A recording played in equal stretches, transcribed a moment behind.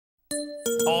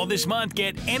All this month,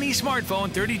 get any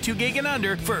smartphone 32 gig and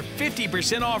under for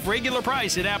 50% off regular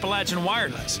price at Appalachian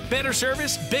Wireless. Better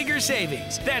service, bigger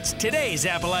savings. That's today's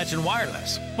Appalachian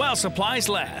Wireless. While supplies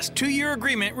last, 2-year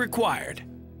agreement required.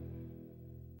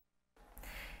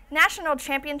 National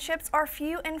championships are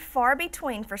few and far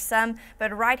between for some,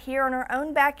 but right here in our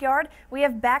own backyard, we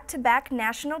have back-to-back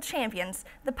national champions,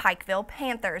 the Pikeville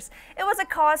Panthers. It was a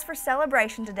cause for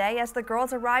celebration today as the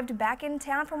girls arrived back in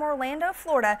town from Orlando,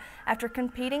 Florida, after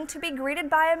competing to be greeted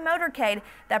by a motorcade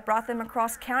that brought them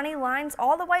across county lines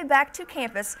all the way back to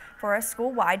campus for a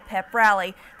school-wide pep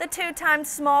rally. The two-time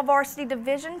small varsity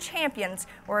division champions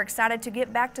were excited to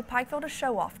get back to Pikeville to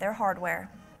show off their hardware.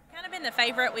 Kind of been the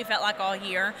favorite, we felt like, all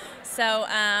year, so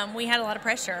we had a lot of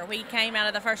pressure. We came out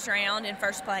of the first round in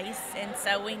first place, and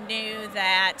so we knew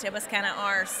that it was kind of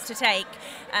ours to take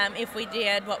if we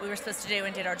did what we were supposed to do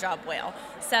and did our job well.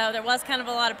 So there was kind of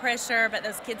a lot of pressure, but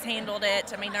those kids handled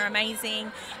it. I mean, they're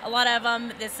amazing. A lot of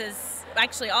them,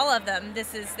 actually all of them,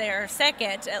 this is their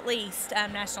second, at least,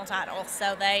 national title.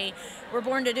 So they were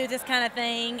born to do this kind of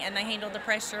thing, and they handled the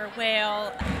pressure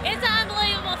well. It's an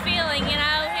unbelievable feeling, you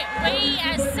know. We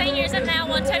as seniors have now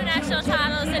won 2 national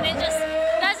titles, and it just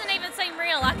doesn't even seem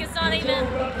real, like it's not even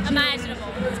imaginable.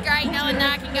 It's great knowing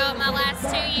that I can go my last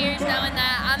 2 years knowing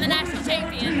that I'm a national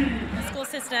champion. School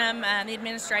system, the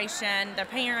administration, the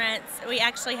parents. We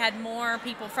actually had more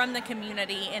people from the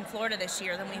community in Florida this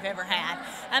year than we've ever had.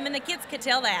 And the kids could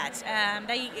tell that.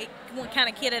 They kind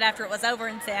of kidded after it was over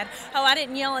and said, "Oh, I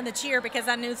didn't yell in the cheer because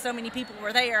I knew so many people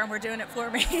were there and were doing it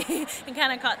for me," and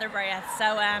kind of caught their breath.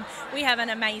 So we have an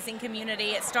amazing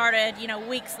community. It started,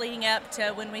 weeks leading up to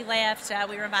when we left.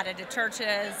 We were invited to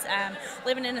churches.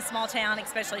 Living in a small town,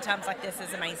 especially times like this,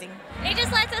 is amazing. It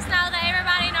just lets us know that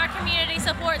everybody in our community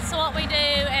supports what we do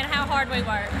and how hard we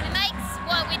work. It makes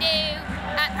what we do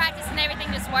at practice and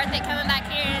everything just worth it, coming back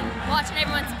here and watching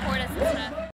everyone support us and stuff.